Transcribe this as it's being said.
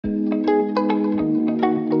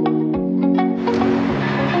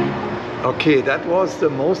Okay, that was the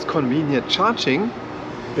most convenient charging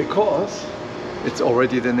because it's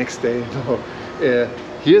already the next day.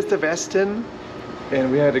 Here's the Westin, and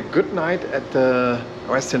we had a good night at the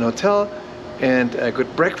Westin Hotel and a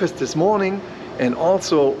good breakfast this morning, and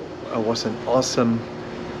also was an awesome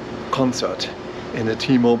concert in the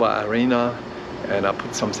T-Mobile Arena, and I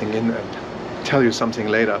put something in and tell you something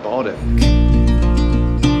later about it.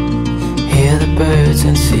 Hear the birds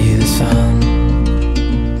and see the sun.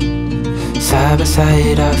 Side by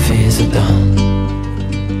side our fears are done.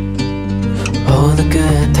 All the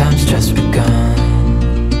good times just begun.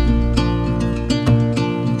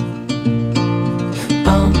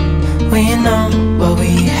 We know what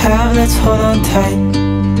we have, let's hold on tight.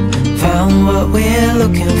 Found what we're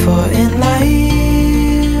looking for in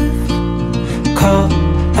life. Call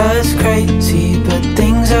us crazy, but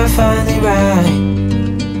things are finally right.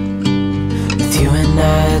 With you and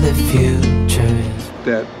I, the future is...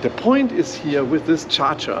 The point is here with this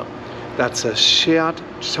charger, that's a shared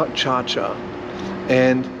charger.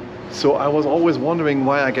 And so I was always wondering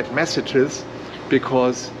why I get messages,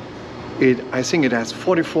 because I think it has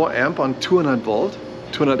 44 amp on 200 volt,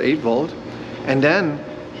 208 volt, and then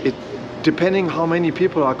it, depending how many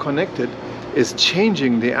people are connected, is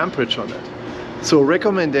changing the amperage on it. So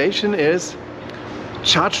recommendation is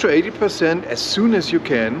charge to 80% as soon as you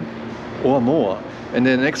can or more, and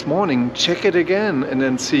then the next morning check it again and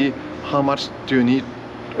then see how much do you need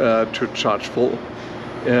to charge full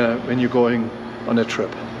when you're going on a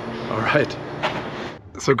trip. All right.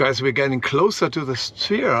 So guys, we're getting closer to the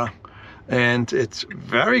Sphere. And it's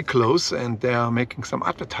very close, and they are making some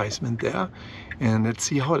advertisement there, and let's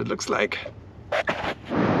see how it looks like.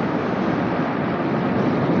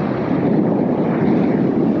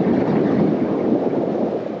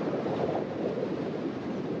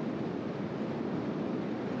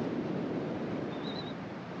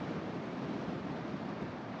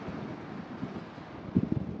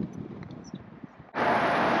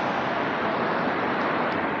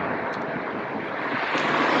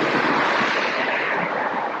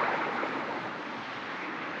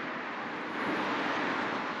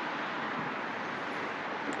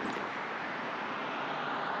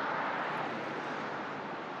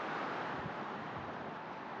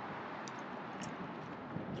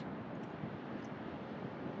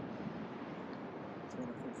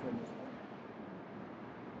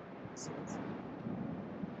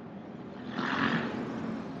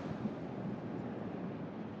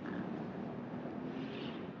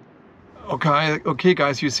 Okay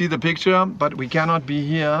guys, you see the picture, but we cannot be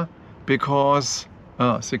here because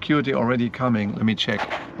security already coming. Let me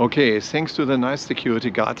check. Okay, thanks to the nice security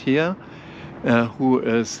guard here who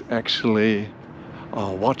is actually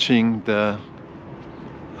watching the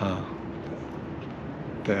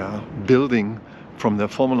building from the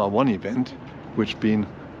Formula One event, which been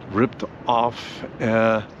ripped off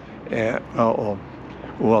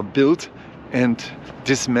or built and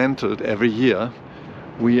dismantled every year.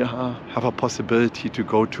 We have a possibility to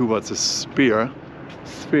go towards the sphere,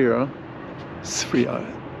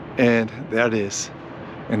 and there it is.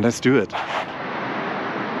 And let's do it.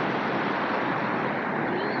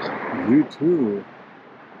 You too.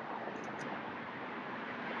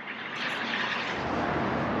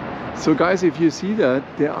 So guys, if you see that,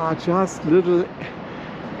 there are just little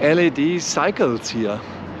LED cycles here,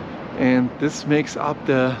 and this makes up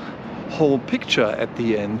the whole picture at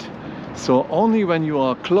the end. So only when you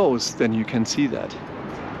are close, then you can see that.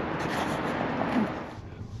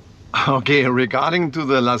 Okay, regarding to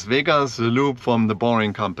the Las Vegas loop from the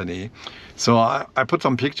Boring Company. So I put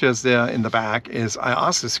some pictures there in the back. I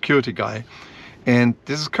asked the security guy, and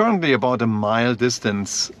this is currently about a mile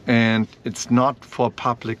distance, and it's not for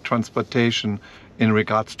public transportation in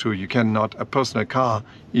regards to a personal car,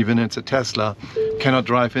 even if it's a Tesla, cannot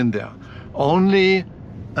drive in there. Only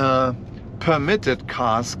permitted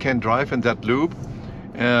cars can drive in that loop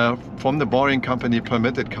from the Boring Company,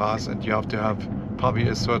 permitted cars, and you have to have probably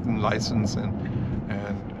a certain license and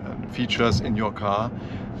features in your car.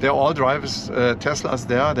 They're all drivers, Teslas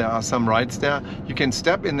there. There are some rides there. You can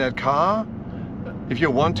step in that car if you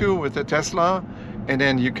want to with the Tesla, and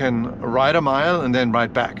then you can ride a mile and then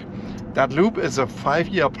ride back. That loop is a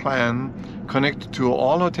 5-year plan connected to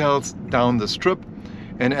all hotels down the strip,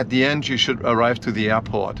 and at the end you should arrive to the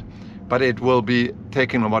airport. But it will be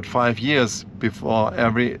taking about 5 years before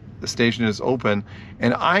every station is open.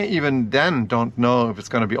 And I even then don't know if it's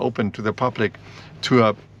going to be open to the public, to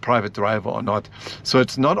a private driver or not. So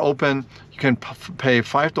it's not open. You can pay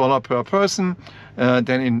 $5 per person. Then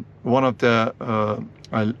in one of the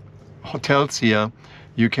hotels here,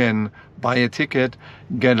 You can buy a ticket,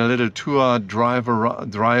 get a little tour, drive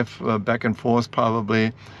back and forth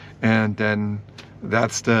probably, and then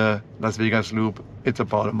that's the Las Vegas Loop. It's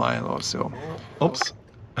about a mile or so. Oops.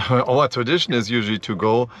 Our tradition is usually to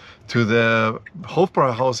go to the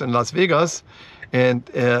Hofbrauhaus in Las Vegas, and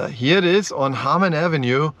here it is on Harmon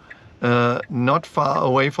Avenue, not far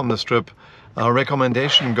away from the Strip.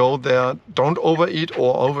 Recommendation, go there, don't overeat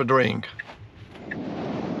or overdrink.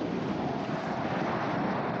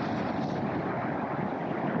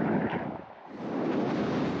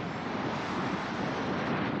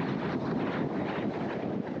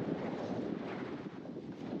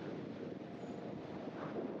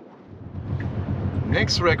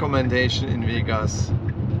 Next recommendation in Vegas,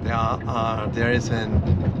 there is a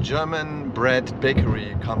German bread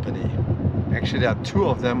bakery company. Actually, there are two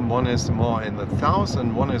of them. One is more in the south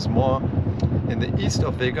and one is more in the east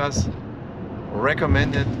of Vegas.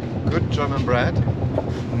 Recommended good German bread.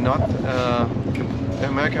 Not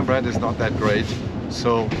American bread is not that great,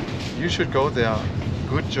 so you should go there.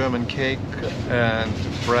 Good German cake and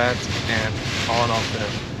bread and all of the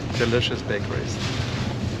delicious bakeries.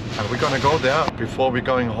 And we're gonna go there. Before we're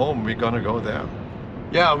going home, we're gonna go there.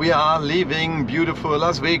 Yeah, we are leaving beautiful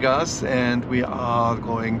Las Vegas and we are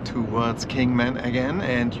going towards Kingman again.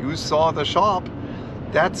 And you saw the shop.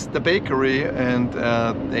 That's the bakery, and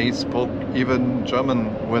they spoke even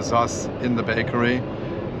German with us in the bakery.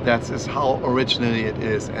 That is how originally it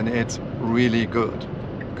is, and it's really good.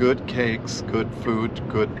 Good cakes, good food,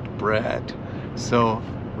 good bread. So,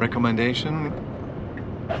 recommendation,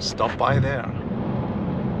 stop by there.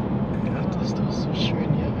 Das ist doch so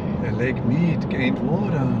schön hier. The Lake Mead gained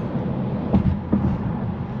water.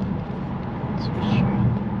 So schön.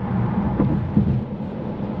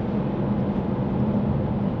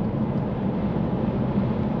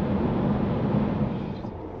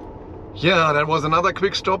 Yeah, that was another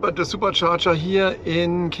quick stop at the supercharger here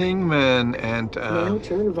in Kingman, and now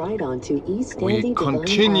turn right onto East we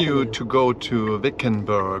continue to go to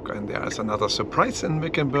Wickenburg, and there is another surprise in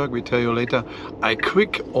Wickenburg. We tell you later. I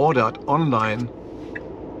quick ordered online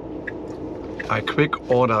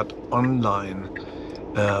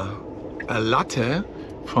a latte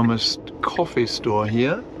from a coffee store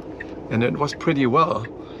here, and it was pretty well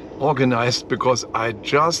organized because I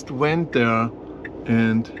just went there,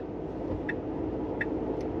 and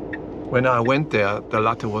when I went there, the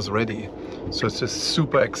latte was ready. So it's just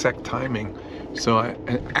super exact timing. So I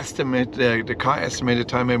estimate the car estimated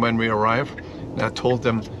timing when we arrived, and I told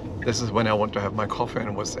them this is when I want to have my coffee, and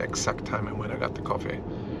it was the exact timing when I got the coffee.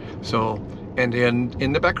 So, and then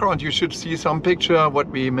in the background you should see some picture what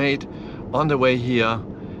we made on the way here,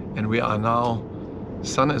 and we are now,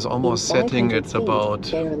 sun is almost setting. It's about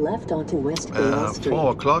 4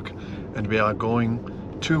 o'clock, and we are going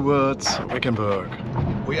towards Wickenburg.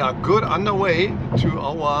 We are good underway to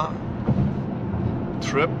our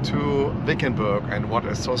trip to Wickenburg, and what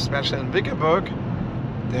is so special in Wickenburg,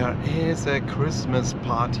 there is a Christmas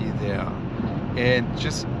party there, and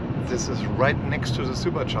just this is right next to the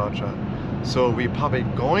supercharger, so we probably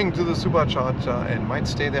going to the supercharger and might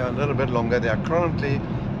stay there a little bit longer. There are currently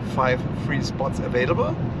 5 free spots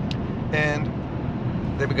available, and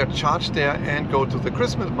then we got charged there and go to the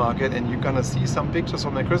Christmas market, and you're gonna see some pictures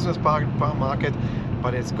from the Christmas market,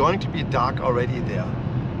 but it's going to be dark already there.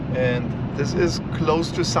 And this is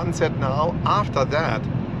close to sunset now. After that,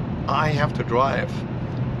 I have to drive,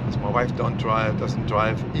 because my wife doesn't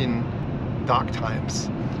drive in dark times.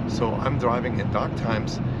 So I'm driving in dark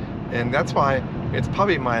times, and that's why it's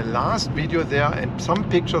probably my last video there, and some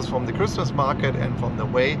pictures from the Christmas market and from the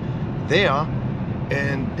way there.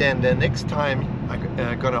 And then the next time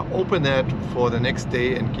I'm gonna open that for the next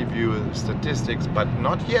day and give you statistics, but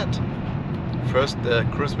not yet. First, the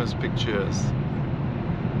Christmas pictures.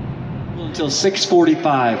 Until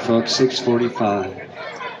 6:45, folks. 6:45.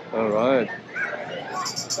 All right.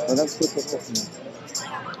 Well, that's good for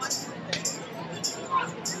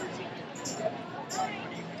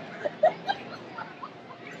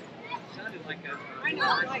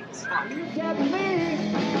You got me,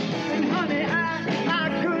 and honey, I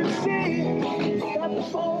could see that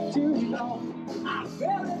before.